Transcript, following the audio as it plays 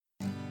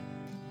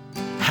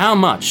How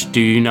much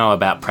do you know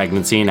about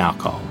pregnancy and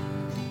alcohol?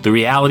 The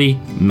reality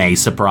may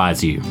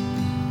surprise you.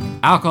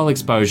 Alcohol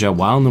exposure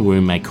while in the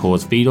womb may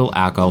cause fetal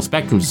alcohol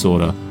spectrum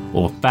disorder,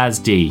 or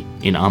FASD,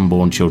 in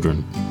unborn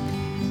children.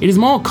 It is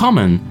more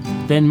common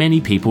than many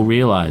people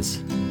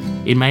realise.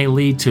 It may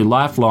lead to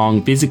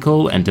lifelong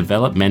physical and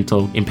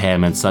developmental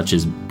impairments such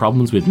as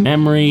problems with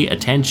memory,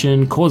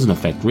 attention, cause and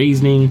effect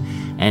reasoning,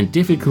 and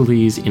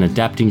difficulties in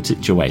adapting to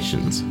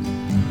situations.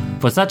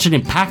 For such an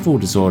impactful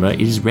disorder,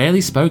 it is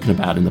rarely spoken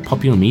about in the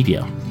popular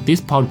media.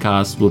 This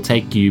podcast will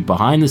take you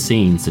behind the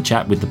scenes to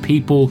chat with the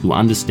people who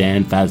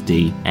understand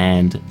FASD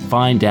and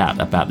find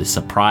out about this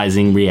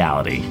surprising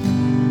reality.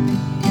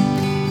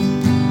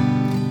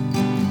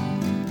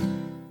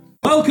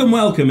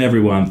 Welcome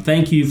everyone.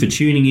 Thank you for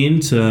tuning in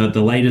to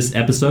the latest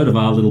episode of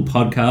our little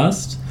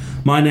podcast.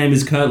 My name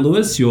is Kurt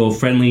Lewis, your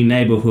friendly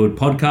neighbourhood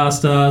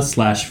podcaster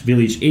 /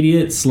 village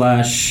idiot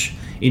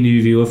 /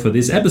 interviewer for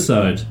this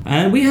episode.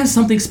 And we have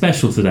something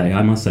special today,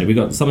 I must say. We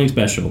got something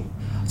special.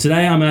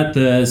 Today I'm at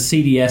the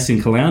CDS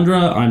in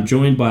Caloundra. I'm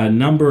joined by a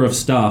number of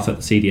staff at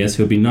the CDS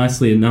who have been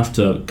nicely enough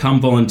to come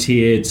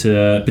volunteer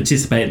to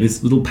participate in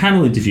this little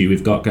panel interview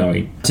we've got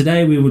going.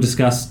 Today we will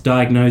discuss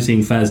diagnosing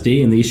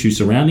FASD and the issues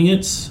surrounding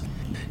it.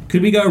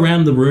 Could we go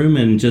around the room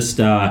and just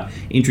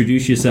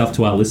introduce yourself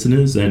to our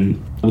listeners?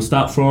 And we'll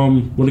start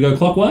from, want to go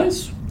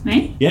clockwise?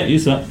 Me? Yeah, you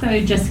start.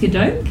 So, Jessica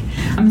Doak.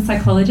 I'm a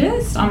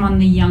psychologist. I'm on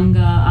the younger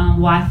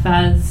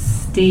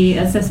YFASD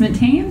assessment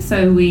team.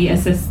 So, we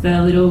assess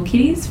the little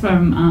kiddies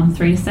from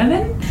 3 to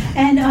 7.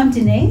 And I'm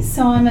Denise.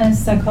 So, I'm a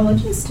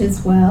psychologist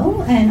as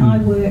well. And I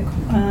work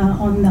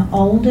on the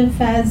older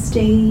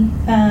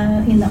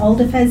FASD, in the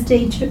older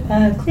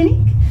FASD clinic.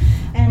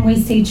 And we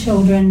see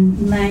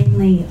children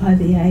mainly over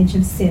the age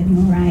of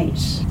 7 or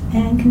 8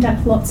 and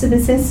conduct lots of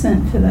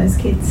assessment for those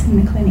kids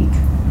in the clinic.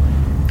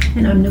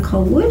 And I'm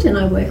Nicole Wood, and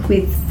I work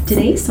with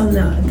Denise on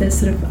the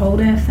sort of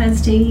older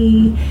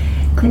FASD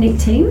clinic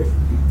team.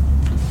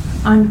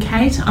 I'm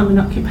Kate. I'm an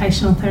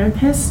occupational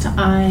therapist.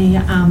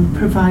 I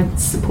provide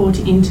support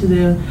into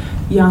the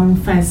young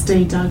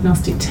FASD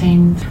diagnostic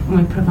team, and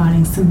we're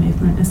providing some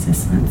movement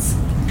assessments.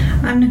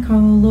 I'm Nicole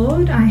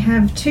Lord. I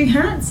have 2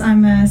 hats.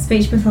 I'm a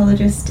speech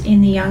pathologist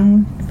in the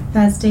young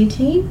FASD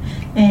team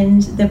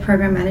and the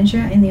program manager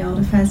in the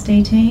older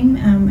FASD team,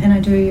 and I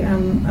do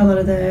a lot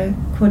of the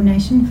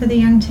coordination for the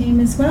young team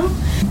as well.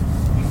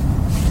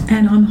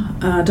 And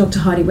I'm Dr.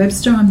 Heidi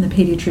Webster. I'm the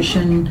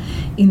paediatrician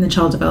in the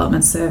Child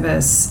Development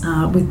Service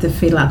with the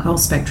Fetal Alcohol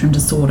Spectrum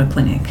Disorder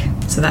Clinic.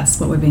 So that's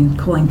what we've been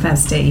calling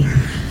FASD.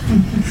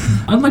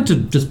 I'd like to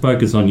just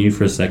focus on you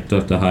for a sec,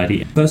 Dr.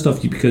 Heidi. First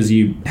off, because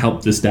you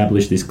helped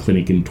establish this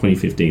clinic in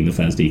 2015, the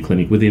FASD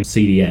clinic within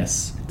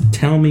CDS.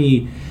 Tell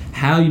me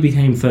how you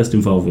became first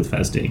involved with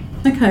FASD.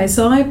 Okay,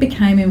 so I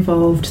became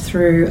involved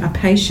through a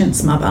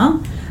patient's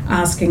mother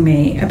asking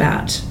me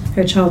about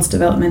her child's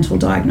developmental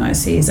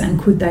diagnoses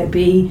and could they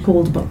be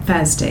called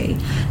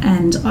FASD.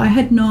 And I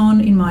had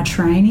known in my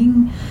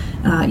training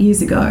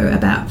years ago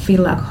about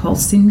fetal alcohol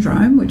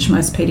syndrome, which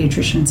most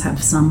paediatricians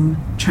have some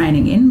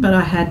training in, but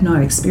I had no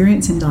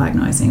experience in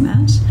diagnosing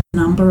that. A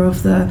number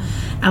of the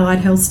allied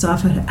health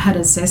staff had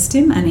assessed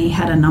him, and he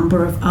had a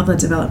number of other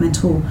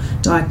developmental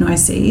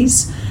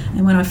diagnoses.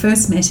 And when I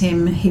first met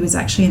him, he was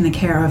actually in the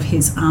care of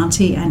his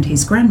auntie and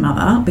his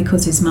grandmother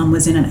because his mum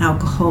was in an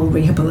alcohol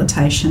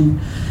rehabilitation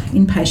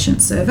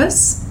inpatient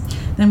service.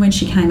 Then when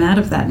she came out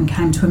of that and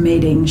came to a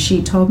meeting,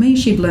 she told me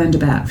she'd learned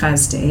about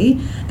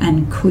FASD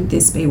and could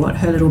this be what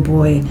her little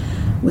boy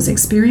was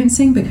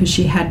experiencing, because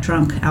she had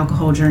drunk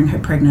alcohol during her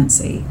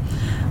pregnancy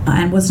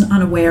and wasn't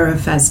unaware of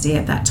FASD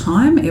at that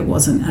time. It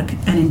wasn't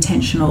an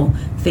intentional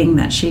thing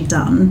that she'd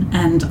done,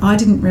 and I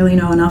didn't really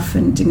know enough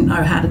and didn't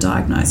know how to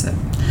diagnose it.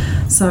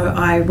 So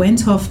I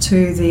went off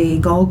to the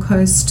Gold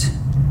Coast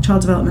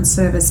Child Development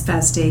Service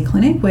FASD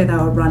clinic where they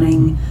were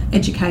running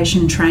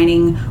education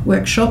training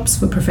workshops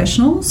for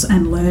professionals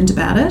and learned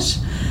about it.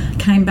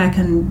 Came back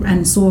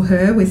and saw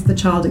her with the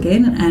child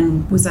again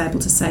and was able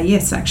to say,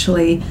 yes,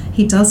 actually,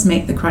 he does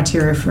meet the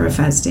criteria for a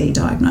FASD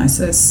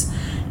diagnosis.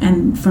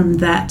 And from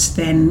that,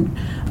 then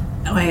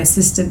I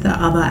assisted the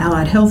other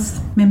allied health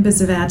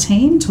members of our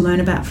team to learn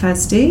about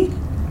FASD.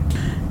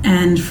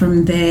 And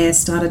from there,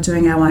 started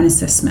doing our own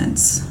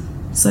assessments.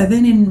 So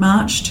then in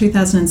March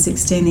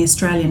 2016, the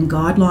Australian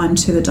guideline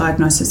to the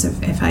diagnosis of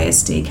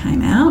FASD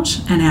came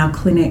out, and our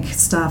clinic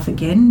staff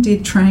again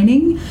did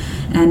training,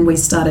 and we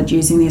started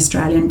using the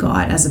Australian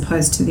guide as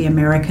opposed to the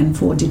American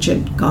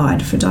 4-digit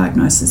guide for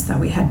diagnosis that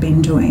we had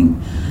been doing.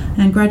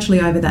 And gradually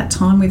over that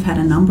time, we've had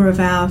a number of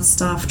our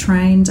staff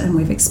trained, and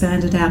we've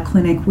expanded our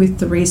clinic with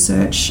the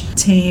research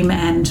team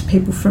and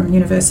people from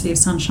University of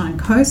Sunshine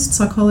Coast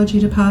Psychology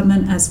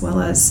Department, as well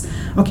as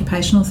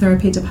Occupational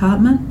Therapy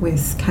Department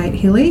with Kate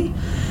Hilly.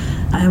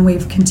 And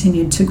we've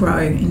continued to grow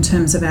in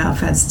terms of our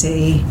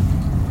FASD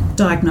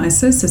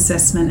diagnosis,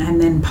 assessment, and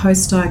then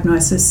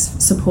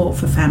post-diagnosis support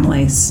for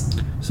families.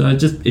 So it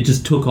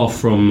just took off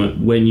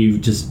from when you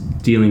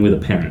just dealing with a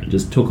parent. It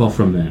just took off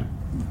from there.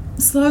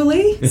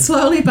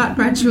 Slowly but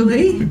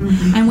gradually.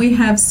 And we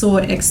have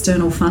sought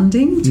external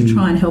funding to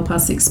try and help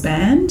us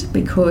expand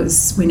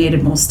because we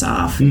needed more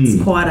staff.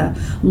 It's quite a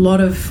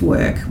lot of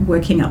work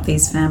working up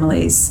these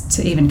families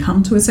to even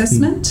come to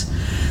assessment,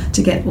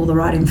 to get all the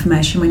right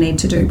information we need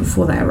to do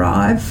before they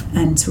arrive,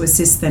 and to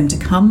assist them to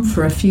come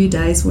for a few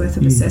days worth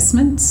of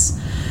assessments.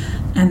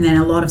 And then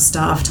a lot of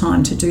staff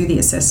time to do the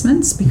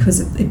assessments because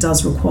it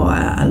does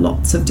require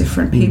lots of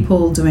different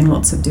people doing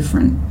lots of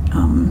different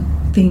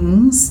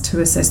things to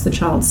assess the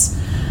child's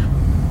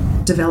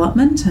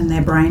development and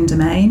their brain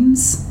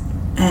domains.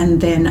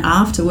 And then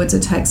afterwards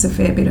it takes a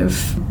fair bit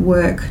of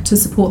work to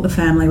support the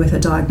family with a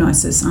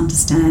diagnosis,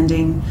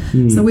 understanding.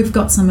 So we've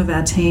got some of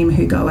our team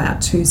who go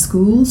out to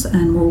schools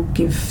and will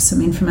give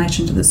some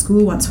information to the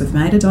school once we've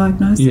made a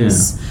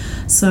diagnosis.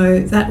 So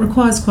that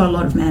requires quite a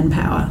lot of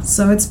manpower.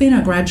 So it's been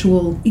a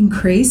gradual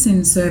increase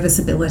in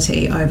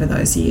serviceability over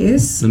those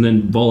years. And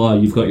then voila,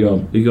 you've got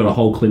a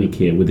whole clinic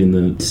here within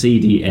the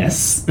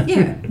CDS.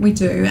 Yeah, we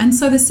do. And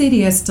so the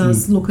CDS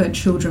does look at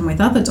children with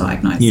other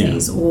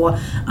diagnoses or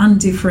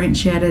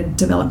undifferentiated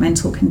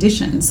developmental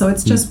conditions. So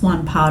it's just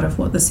one part of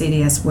what the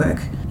CDS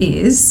work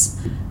is.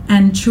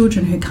 And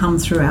children who come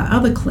through our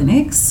other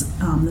clinics,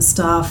 the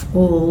staff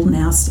all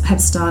now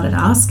have started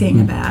asking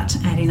about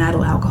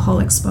antenatal alcohol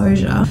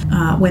exposure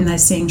when they're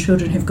seeing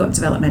children who've got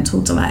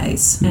developmental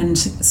delays. And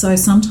so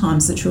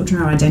sometimes the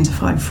children are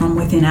identified from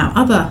within our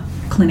other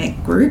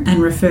clinic group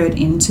and referred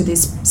into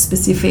this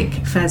specific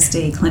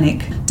FASD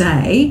clinic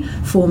day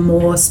for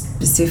more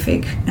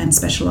specific and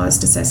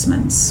specialised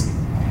assessments.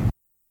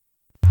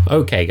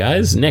 Okay,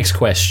 guys, next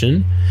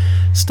question.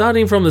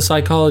 Starting from the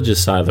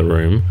psychologist side of the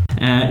room,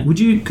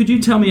 could you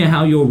tell me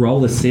how your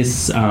role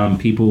assists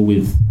people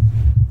with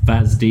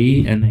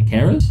FASD and their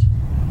carers?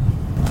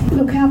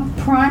 Look, our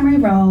primary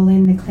role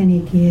in the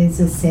clinic is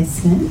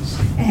assessment,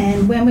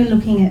 and when we're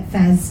looking at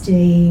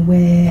FASD,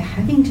 we're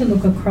having to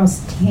look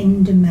across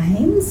 10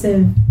 domains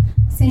of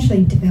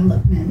essentially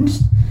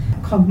development,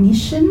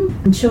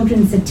 cognition,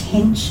 children's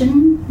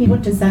attention.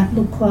 What does that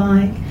look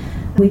like?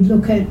 We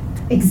look at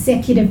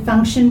executive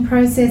function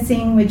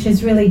processing, which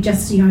is really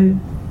just,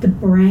 the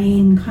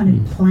brain kind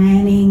of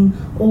planning,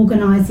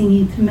 organising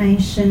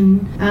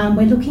information.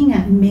 We're looking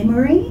at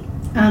memory.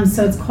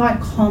 So it's quite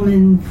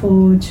common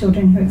for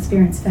children who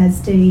experience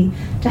FASD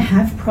to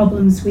have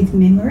problems with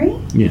memory.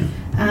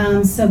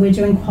 So we're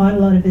doing quite a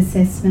lot of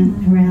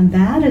assessment around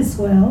that as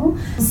well.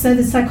 So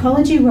the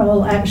psychology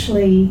role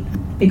actually,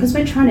 because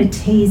we're trying to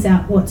tease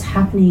out what's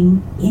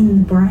happening in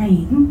the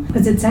brain,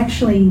 because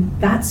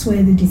that's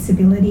where the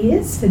disability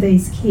is for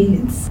these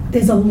kids.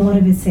 There's a lot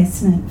of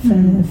assessment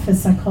for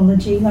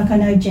psychology. Like I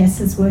know Jess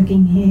is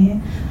working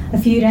here a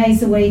few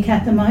days a week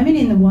at the moment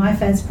in the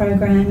YFAS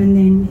program, and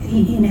then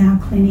in our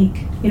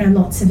clinic,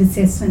 lots of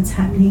assessments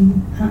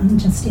happening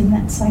just in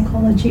that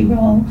psychology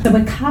role. So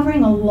we're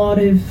covering a lot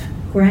of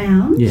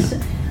ground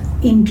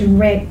in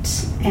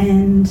direct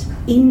and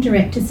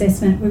indirect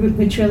assessment,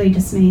 which really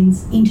just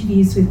means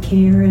interviews with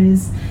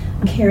carers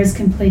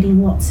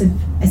completing lots of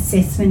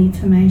assessment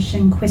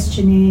information,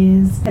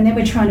 questionnaires, and then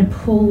we're trying to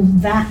pull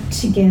that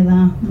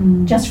together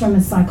just from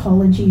a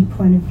psychology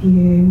point of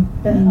view.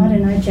 But I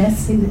don't know,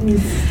 Jess,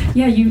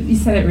 Yeah, you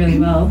said it really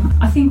well.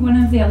 I think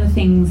one of the other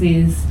things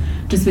is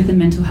just with the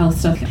mental health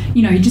stuff,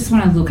 you just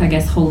want to look, I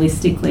guess,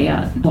 holistically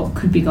at what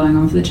could be going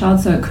on for the child.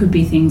 So it could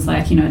be things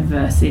like,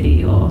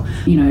 adversity or,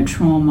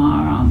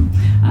 trauma,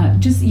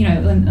 just,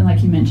 and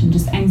like you mentioned,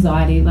 just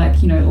anxiety,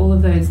 like, all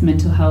of those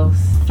mental health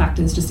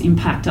factors just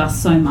impact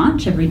us so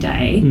much every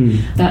day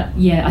that,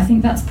 I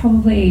think that's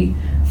probably,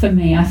 for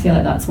me, I feel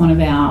like that's one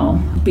of our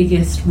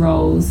biggest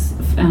roles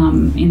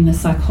in the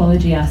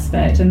psychology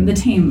aspect. And the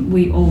team,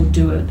 we all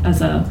do it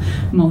as a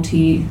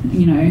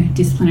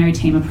multi-disciplinary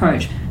team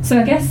approach. So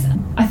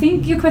I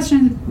think your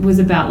question was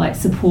about like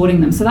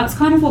supporting them. So that's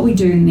kind of what we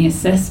do in the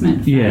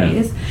assessment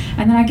phase.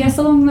 And then I guess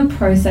along the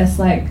process,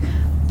 like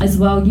as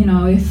well,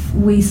 if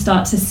we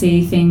start to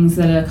see things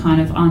that are kind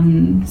of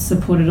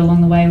unsupported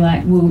along the way,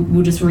 like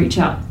we'll just reach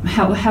out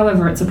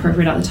however it's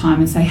appropriate at the time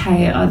and say,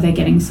 hey, are they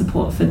getting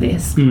support for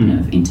this kind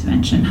of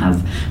intervention?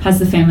 Has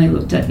the family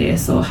looked at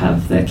this, or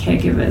have the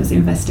caregivers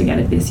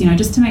investigated this?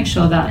 Just to make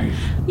sure that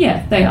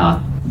they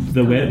are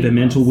the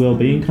mental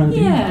well-being kind of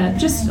thing.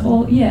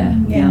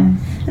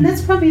 And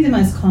that's probably the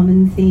most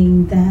common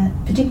thing, that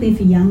particularly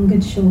for younger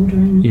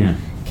children,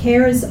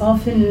 carers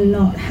often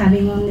not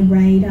having on the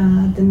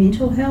radar the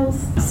mental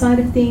health side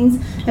of things,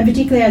 and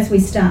particularly as we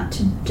start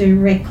to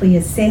directly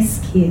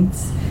assess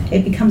kids,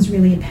 it becomes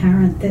really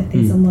apparent that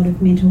there's a lot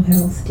of mental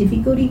health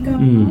difficulty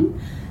going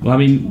on. Well, I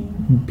mean,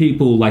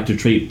 people like to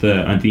treat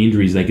the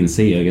injuries they can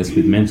see. I guess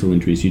with mental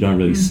injuries, you don't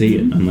really see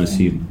it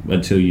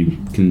until you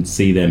can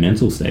see their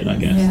mental state, I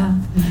guess. Yeah,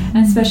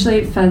 and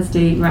especially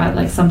FASD, right?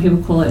 Like some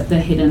people call it the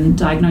hidden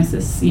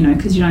diagnosis,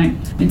 because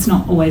it's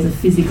not always a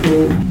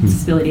physical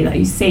disability that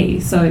you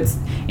see. So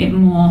it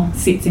more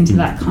sits into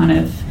that kind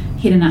of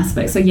hidden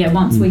aspect. So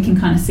once we can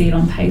kind of see it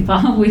on paper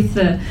with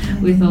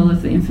all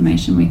of the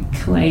information we're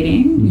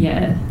collating,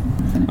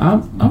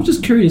 I'm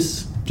just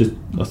curious.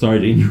 sorry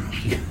to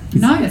interrupt you.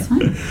 No, that's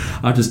fine.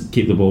 I'll just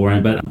keep the ball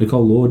rolling. But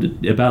Nicole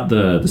Lord, about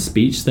the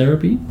speech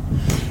therapy?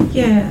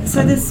 Yeah,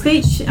 so the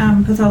speech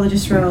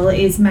pathologist role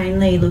is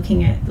mainly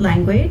looking at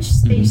language,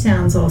 speech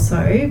sounds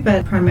also,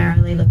 but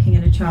primarily looking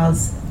at a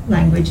child's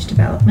language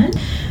development.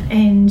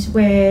 And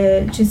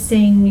we're just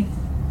seeing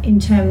in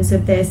terms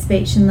of their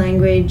speech and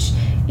language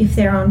if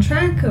they're on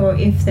track or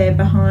if they're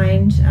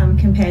behind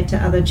compared to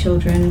other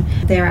children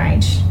their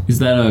age. Is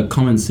that a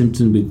common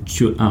symptom with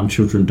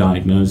children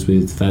diagnosed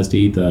with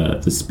FASD,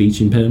 the speech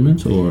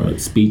impairment or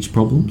speech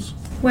problems?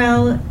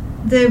 Well,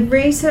 the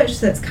research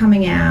that's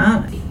coming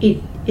out,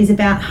 it is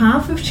about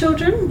half of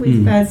children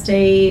with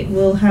FASD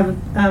will have,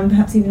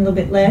 perhaps even a little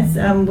bit less,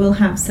 will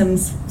have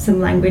some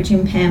language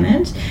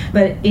impairment,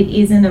 but it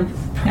isn't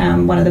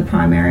one of the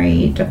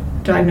primary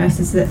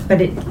diagnosis, but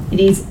it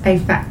is a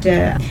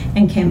factor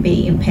and can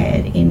be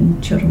impaired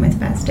in children with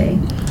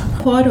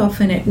FASD. Quite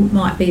often it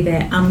might be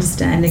their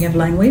understanding of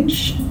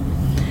language,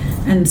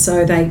 and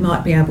so they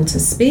might be able to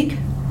speak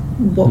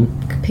what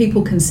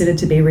people consider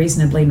to be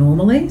reasonably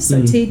normally.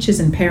 So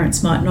teachers and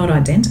parents might not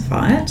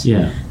identify it.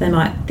 Yeah. They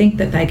might think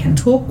that they can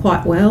talk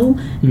quite well.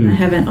 They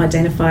haven't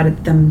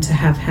identified them to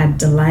have had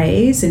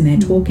delays in their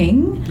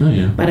talking. Oh,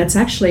 yeah. But it's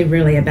actually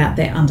really about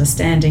their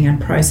understanding and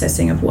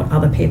processing of what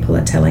other people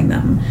are telling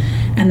them.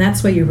 And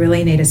that's where you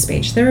really need a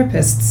speech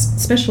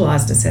therapist's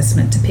specialised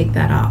assessment to pick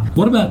that up.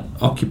 What about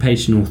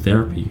occupational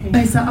therapy?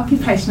 So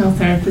occupational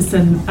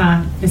therapists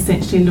are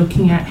essentially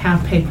looking at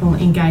how people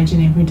engage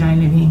in everyday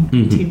living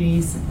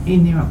activities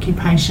in their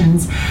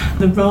occupations.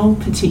 The role,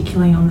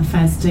 particularly on the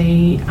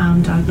FASD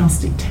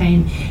diagnostic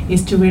team,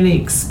 is to really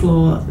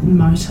explore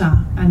motor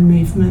and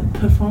movement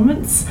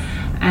performance.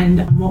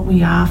 And what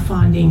we are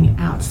finding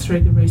out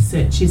through the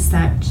research is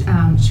that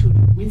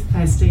children with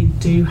FASD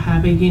do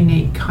have a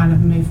unique kind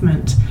of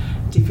movement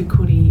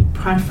difficulty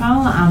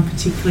profile,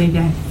 particularly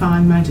their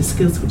fine motor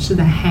skills, which are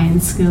the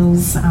hand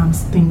skills,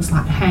 things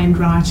like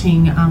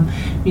handwriting,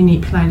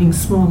 manipulating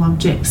small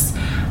objects.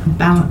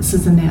 Balance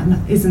is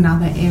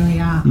another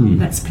area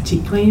that's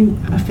particularly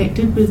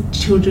affected with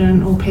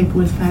children or people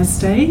with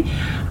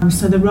FASD.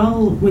 So the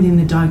role within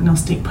the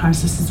diagnostic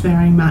process is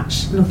very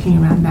much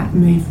looking around that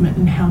movement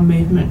and how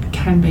movement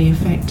can be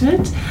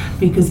affected,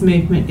 because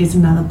movement is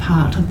another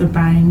part of the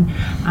brain.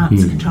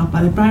 It's controlled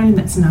by the brain, and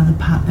that's another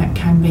part that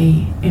can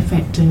be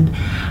affected.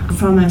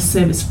 From a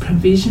service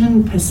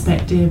provision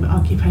perspective,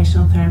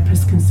 occupational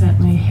therapists can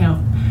certainly help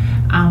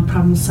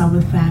problem solve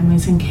with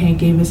families and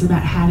caregivers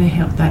about how to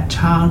help that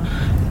child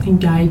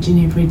engage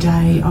in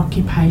everyday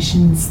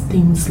occupations,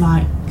 things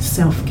like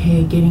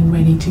self-care, getting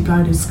ready to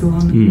go to school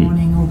in the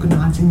morning,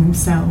 organising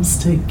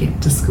themselves to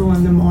get to school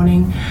in the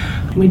morning.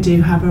 We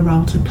do have a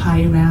role to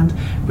play around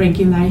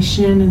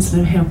regulation and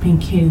sort of helping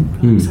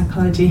kids,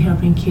 psychology,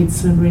 helping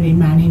kids sort of really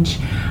manage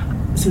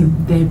sort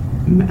of their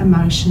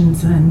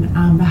emotions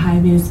and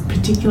behaviours,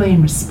 particularly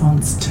in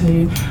response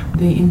to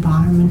the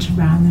environment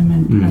around them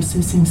and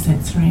processing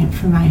sensory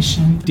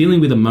information. Dealing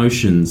with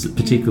emotions,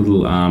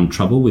 particular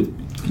trouble with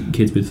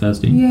kids with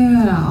FASD?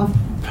 Yeah, I'll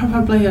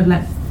probably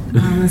let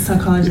the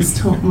psychologist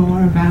talk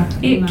more about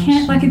it.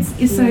 Can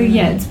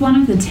it's one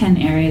of the 10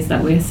 areas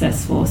that we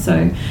assess for.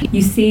 So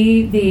you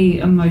see the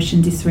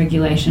emotion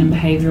dysregulation and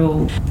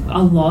behavioural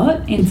a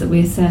lot in that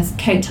we assess.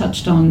 Kate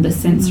touched on the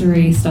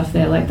sensory stuff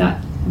there, like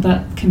that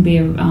can be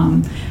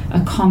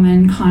a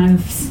common kind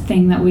of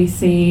thing that we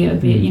see a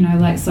bit,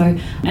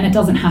 and it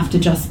doesn't have to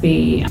just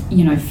be,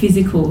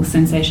 physical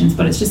sensations,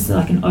 but it's just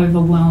like an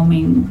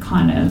overwhelming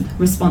kind of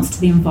response to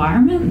the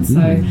environment.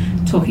 So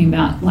talking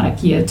about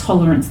like your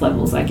tolerance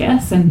levels, I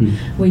guess, and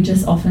we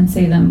just often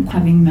see them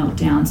having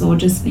meltdowns or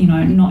just,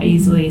 not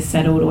easily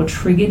settled or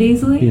triggered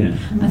easily. Yeah.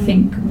 I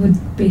think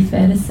would be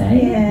fair to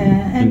say.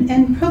 Yeah,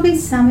 and probably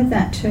some of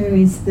that too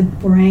is the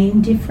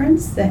brain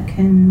difference that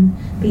can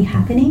be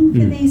happening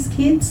for these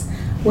kids,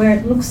 where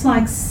it looks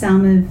like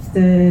some of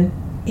the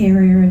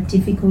area of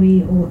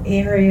difficulty or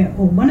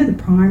one of the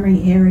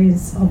primary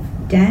areas of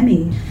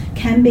damage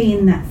can be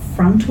in that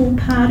frontal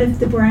part of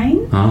the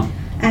brain.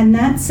 And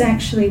that's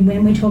actually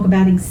when we talk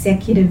about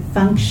executive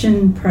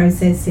function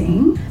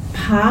processing,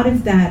 part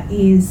of that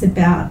is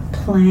about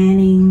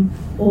planning,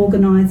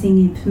 organising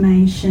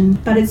information,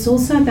 but it's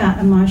also about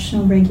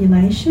emotional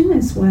regulation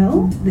as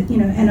well,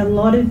 and a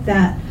lot of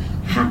that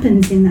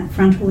happens in that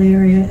frontal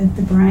area of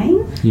the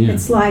brain. Yeah.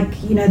 It's like,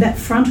 that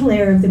frontal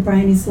area of the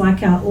brain is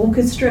like our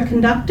orchestra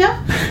conductor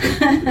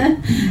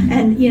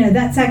and,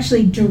 that's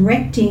actually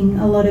directing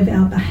a lot of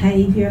our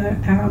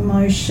behaviour, our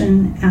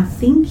emotion, our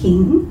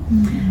thinking.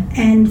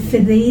 And for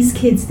these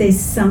kids, there's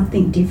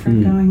something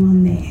different going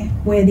on there,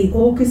 where the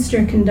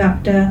orchestra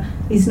conductor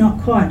is not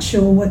quite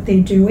sure what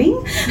they're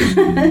doing.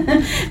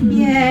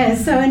 Yeah,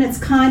 so, and it's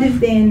kind of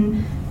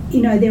then,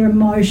 their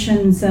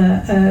emotions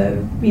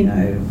are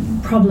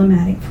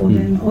problematic for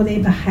them, or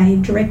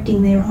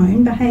directing their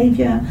own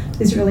behaviour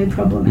is really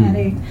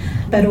problematic.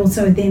 But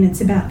also then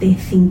it's about their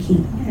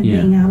thinking and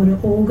being able to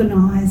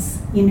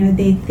organise,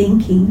 their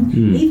thinking,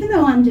 even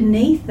though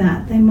underneath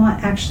that they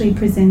might actually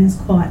present as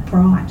quite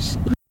bright.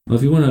 Well,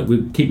 if you want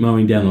to keep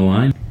mowing down the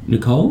line,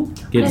 Nicole?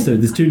 So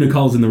there's two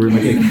Nicoles in the room.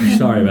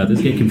 Sorry about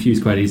this. Get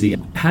confused quite easy.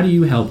 How do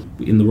you help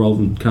in the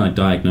role of kind of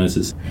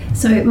diagnosis?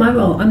 So my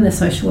role, I'm the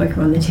social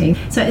worker on the team.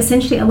 So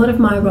essentially a lot of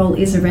my role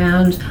is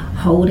around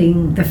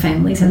holding the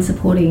families and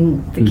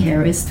supporting the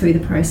carers through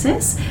the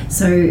process.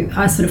 So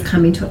I sort of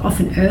come into it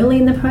often early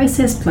in the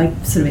process, like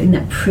sort of in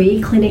that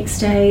pre-clinic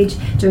stage,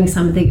 doing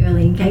some of the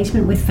early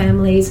engagement with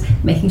families,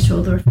 making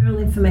sure the referral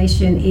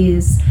information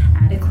is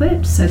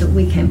adequate so that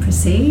we can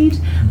proceed,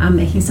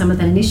 making some of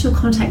that initial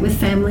contact with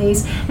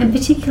families, and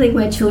particularly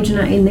where children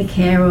are in the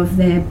care of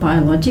their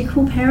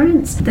biological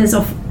parents. There's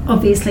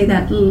obviously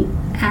that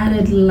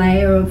added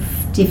layer of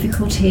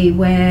difficulty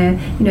where,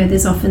 you know,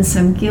 there's often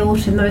some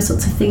guilt and those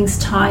sorts of things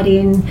tied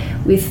in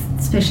with,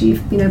 especially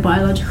if, you know,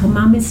 biological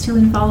mum is still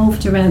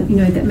involved, around, you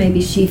know, that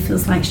maybe she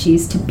feels like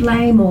she's to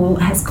blame or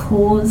has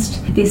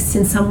caused this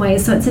in some way.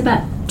 So it's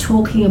about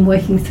talking and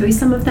working through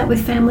some of that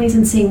with families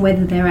and seeing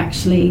whether they're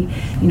actually,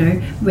 you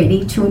know,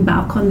 ready to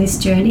embark on this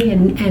journey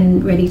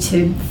and ready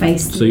to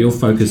face the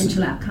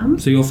potential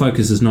outcomes. So your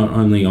focus is not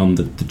only on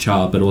the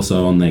child but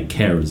also on their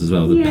carers as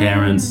well, the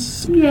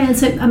parents. Yeah, and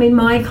so I mean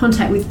my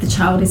contact with the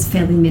child is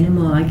fairly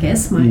minimal, I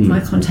guess. My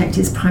contact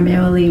is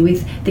primarily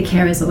with the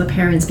carers or the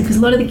parents, because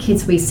a lot of the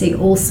kids we see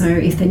also,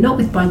 if they're not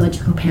with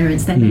biological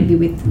parents, they may be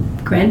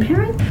with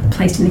grandparents,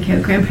 placed in the care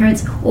of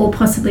grandparents, or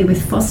possibly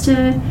with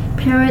foster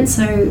parents.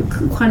 So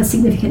quite a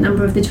significant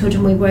number of the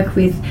children we work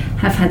with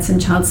have had some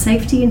child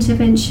safety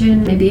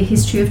intervention, maybe a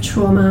history of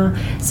trauma.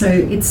 So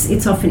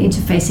it's often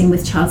interfacing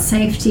with child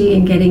safety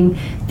and getting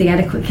the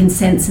adequate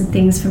consents and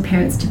things from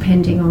parents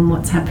depending on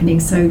what's happening.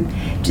 So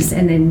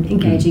and then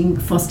engaging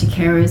foster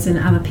carers and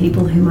other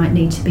people who might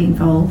need to be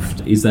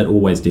involved. Is that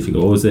always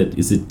difficult, or is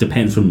it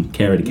depends from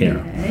carer to carer?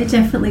 Yeah, it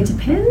definitely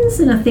depends,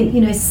 and I think,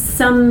 you know,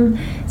 some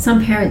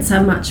parents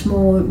are much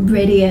more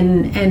ready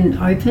and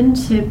open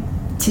to,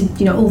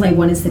 you know, all they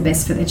want is the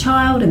best for their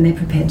child and they're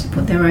prepared to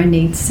put their own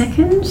needs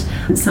second.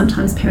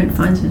 Sometimes parents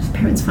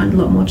find it a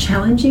lot more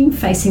challenging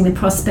facing the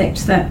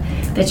prospect that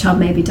their child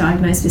may be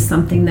diagnosed with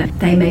something that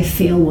they may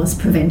feel was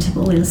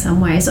preventable in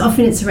some way. So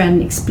often it's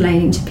around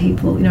explaining to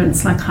people, you know,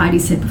 it's like Heidi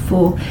said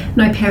before,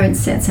 no parent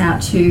sets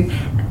out to,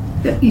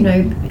 you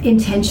know,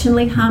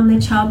 intentionally harm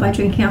their child by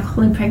drinking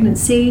alcohol in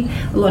pregnancy.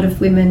 A lot of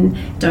women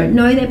don't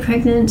know they're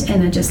pregnant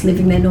and are just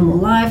living their normal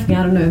life, going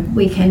out on a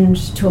weekend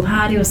to a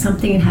party or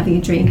something and having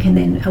a drink, and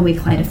then a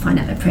week later find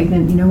out they're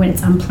pregnant, you know, when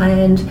it's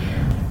unplanned.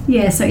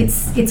 Yeah, so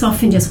it's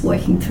often just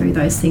working through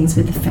those things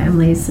with the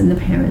families and the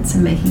parents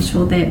and making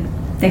sure they're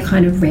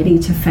kind of ready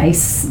to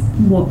face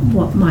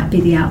what might be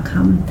the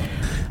outcome.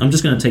 I'm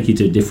just going to take you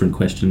to a different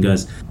question,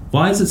 guys.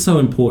 Why is it so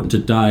important to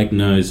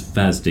diagnose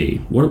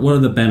FASD? What are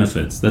the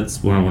benefits?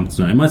 That's what I wanted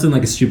to know. It might sound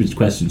like a stupid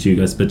question to you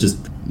guys, but just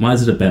why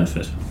is it a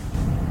benefit?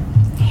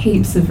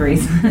 Heaps of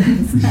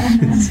reasons.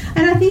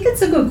 And I think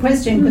it's a good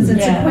question, because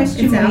it's a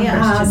question we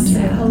ask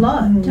a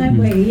lot, don't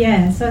we?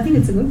 Yeah, so I think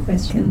it's a good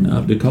question.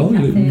 Nicole?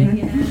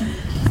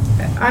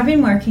 I've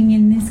been working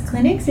in this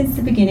clinic since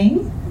the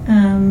beginning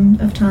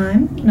of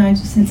time,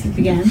 since it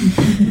began.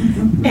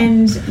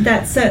 And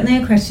that's certainly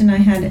a question I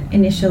had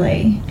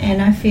initially,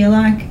 and I feel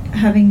like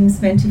having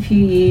spent a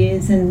few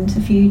years and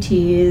a few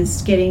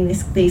tears getting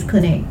these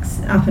clinics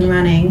up and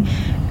running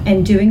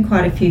and doing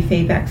quite a few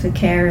feedbacks with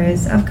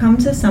carers, I've come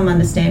to some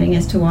understanding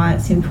as to why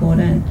it's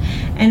important.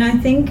 And I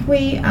think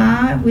we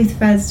are with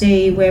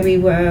FASD where we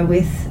were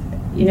with,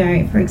 you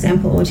know, for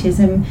example,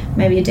 autism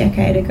maybe a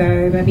decade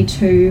ago, maybe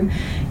two.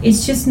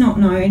 It's just not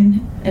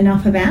known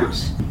enough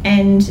about.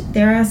 And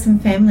there are some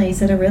families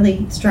that are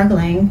really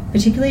struggling,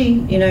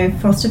 particularly, you know,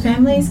 foster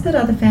families, but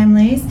other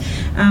families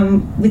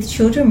with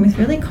children with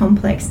really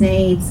complex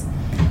needs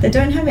that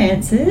don't have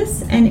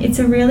answers. And it's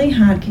a really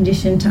hard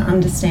condition to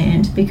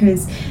understand,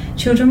 because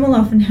children will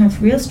often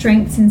have real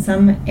strengths in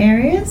some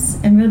areas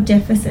and real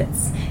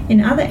deficits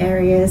in other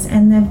areas,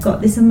 and they've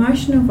got this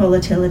emotional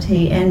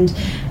volatility and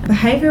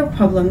behavioural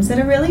problems that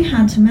are really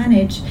hard to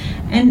manage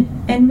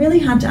and really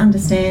hard to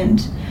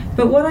understand.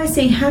 But what I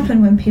see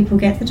happen when people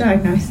get the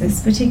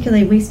diagnosis,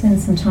 particularly we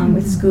spend some time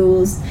with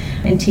schools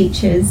and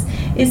teachers,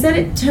 is that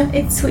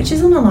it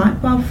switches on a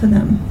light bulb for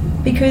them,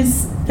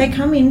 because they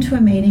come into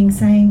a meeting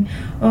saying,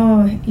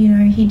 oh, you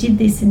know, he did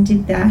this and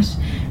did that,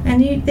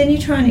 and then you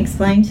try and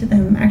explain to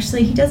them,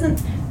 actually he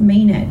doesn't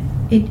mean it.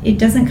 It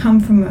doesn't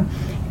come from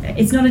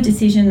it's not a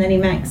decision that he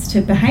makes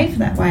to behave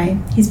that way.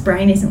 His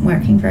brain isn't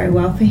working very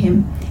well for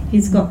him.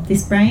 He's got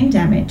this brain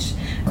damage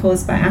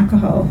caused by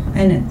alcohol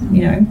and,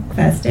 you know,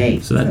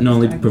 FASD. So that not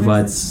only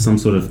provides some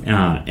sort of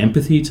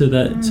empathy to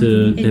that,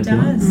 to it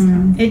does.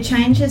 It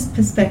changes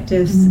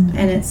perspectives,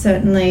 and it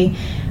certainly,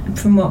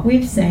 from what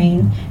we've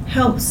seen,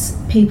 helps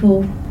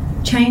people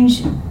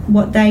change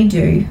what they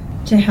do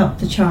to help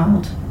the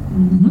child.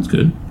 That's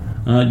good.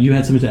 You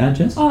had something to add,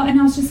 Jess? Oh, and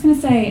I was just going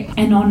to say,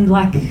 and on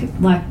like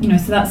you know,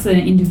 so that's the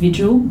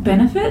individual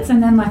benefits,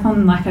 and then like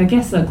on like I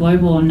guess a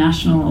global or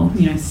national,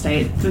 you know,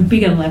 state, the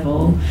bigger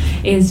level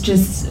is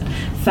just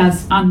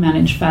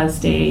unmanaged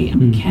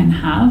FASD can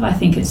have. I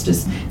think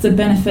it's a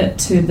benefit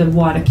to the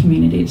wider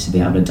community to be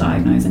able to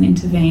diagnose and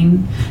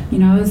intervene,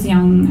 as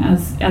young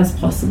as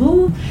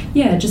possible.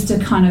 Yeah, just to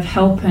kind of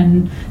help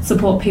and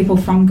support people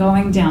from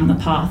going down the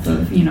path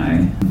of,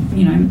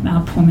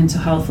 poor mental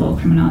health or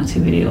criminal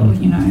activity or,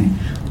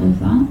 all of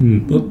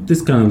that. Well,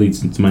 this kind of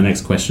leads into my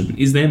next question.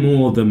 Is there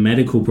more the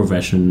medical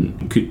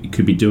profession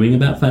could be doing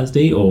about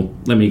FASD, or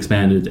let me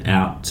expand it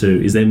out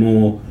to, is there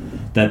more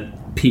that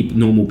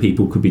normal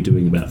people could be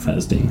doing about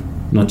FASD,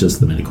 not just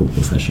the medical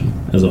profession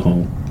as a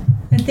whole?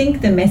 I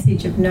think the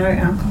message of no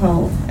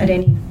alcohol at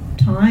any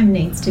time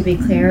needs to be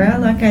clearer.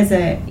 Like, as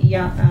a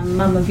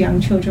mum of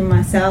young children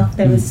myself,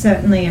 there was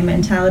certainly a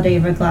mentality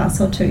of a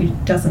glass or two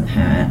doesn't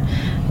hurt,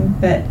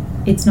 but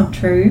it's not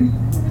true.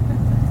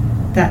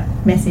 That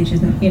message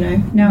isn't,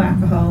 no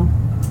alcohol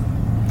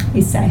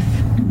is safe.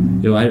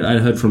 I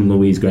heard from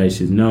Louise Gray,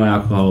 she's no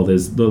alcohol.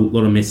 There's a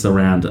lot of myths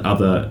around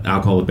other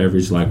alcoholic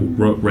beverages like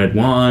red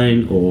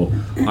wine or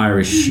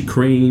Irish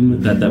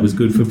cream that was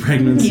good for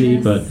pregnancy,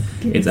 but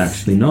it's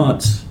actually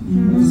not.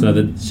 So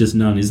that's just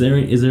none. Is there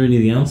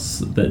anything else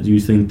that you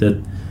think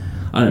that,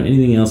 I don't know,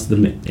 anything else,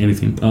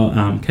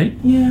 Kate?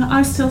 Yeah,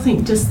 I still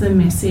think just the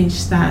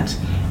message that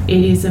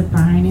it is a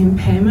brain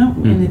impairment,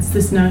 and it's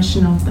this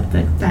notion of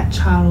that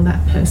child or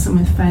that person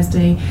with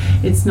FASD,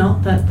 it's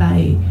not that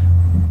they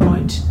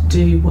won't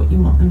do what you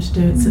want them to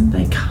do, it's that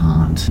they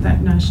can't.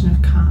 That notion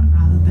of can't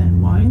rather than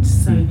won't.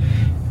 So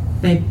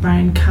their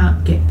brain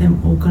can't get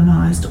them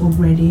organised or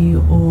ready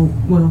or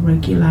well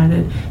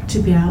regulated to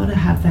be able to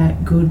have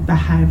that good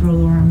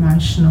behavioural or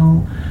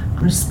emotional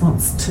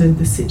response to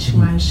the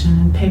situation.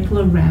 And people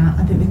around,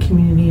 I think the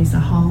community as a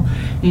whole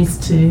needs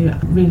to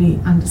really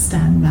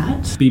understand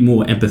that. Be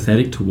more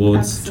empathetic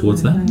towards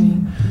that.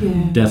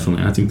 Yeah.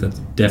 Definitely. I think that's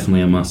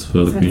definitely a must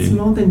for the community. It's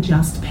more than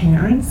just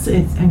parents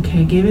and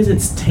caregivers,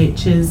 it's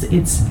teachers,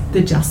 it's the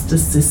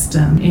justice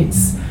system,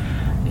 it's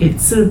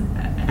sort of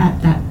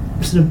at that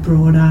sort of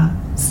broader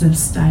sort of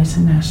state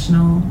and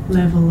national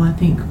level. I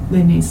think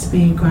there needs to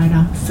be a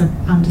greater sort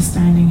of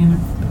understanding and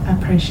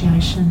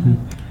appreciation.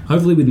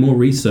 Hopefully with more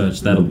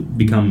research that'll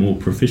become more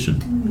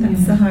proficient.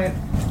 That's the hope.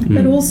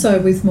 But also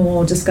with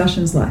more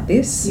discussions like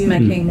this,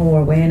 making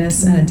more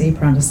awareness and a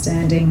deeper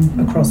understanding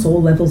across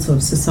all levels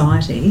of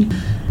society.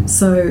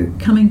 So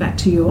coming back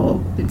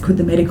to could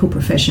the medical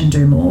profession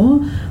do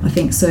more? I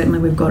think certainly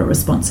we've got a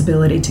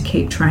responsibility to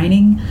keep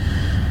training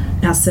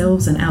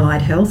ourselves and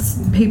allied health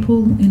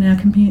people in our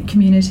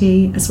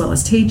community, as well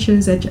as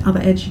teachers, other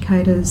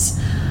educators,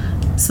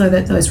 so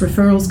that those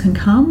referrals can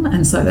come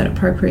and so that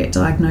appropriate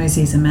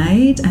diagnoses are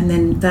made, and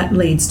then that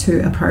leads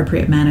to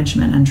appropriate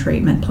management and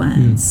treatment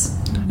plans.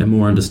 And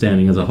more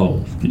understanding as a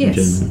whole. Yes.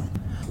 In general.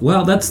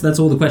 Well, that's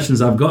all the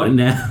questions I've got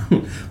now.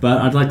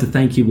 But I'd like to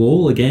thank you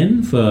all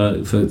again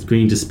for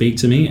agreeing to speak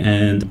to me,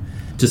 and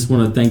just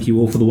want to thank you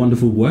all for the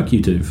wonderful work you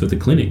do for the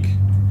clinic.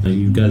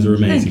 You guys are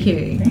amazing. Thank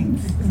you.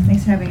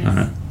 Thanks for having us. All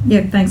right.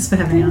 Yeah, thanks for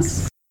having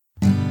us.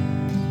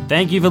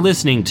 Thank you for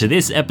listening to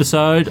this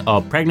episode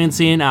of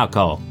Pregnancy and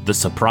Alcohol, The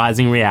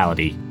Surprising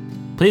Reality.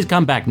 Please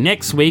come back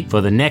next week for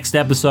the next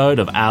episode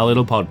of our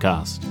little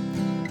podcast.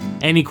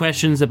 Any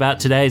questions about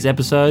today's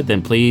episode,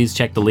 then please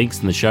check the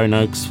links in the show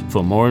notes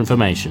for more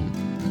information.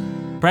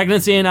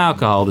 Pregnancy and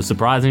Alcohol, The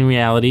Surprising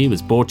Reality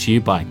was brought to you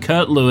by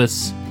Kurt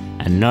Lewis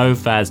and No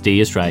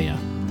FASD Australia.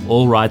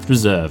 All rights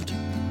reserved.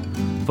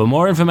 For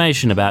more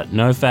information about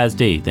No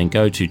FASD, then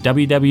go to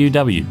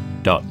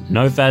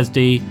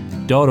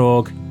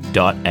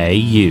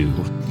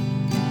www.nofasd.org.au.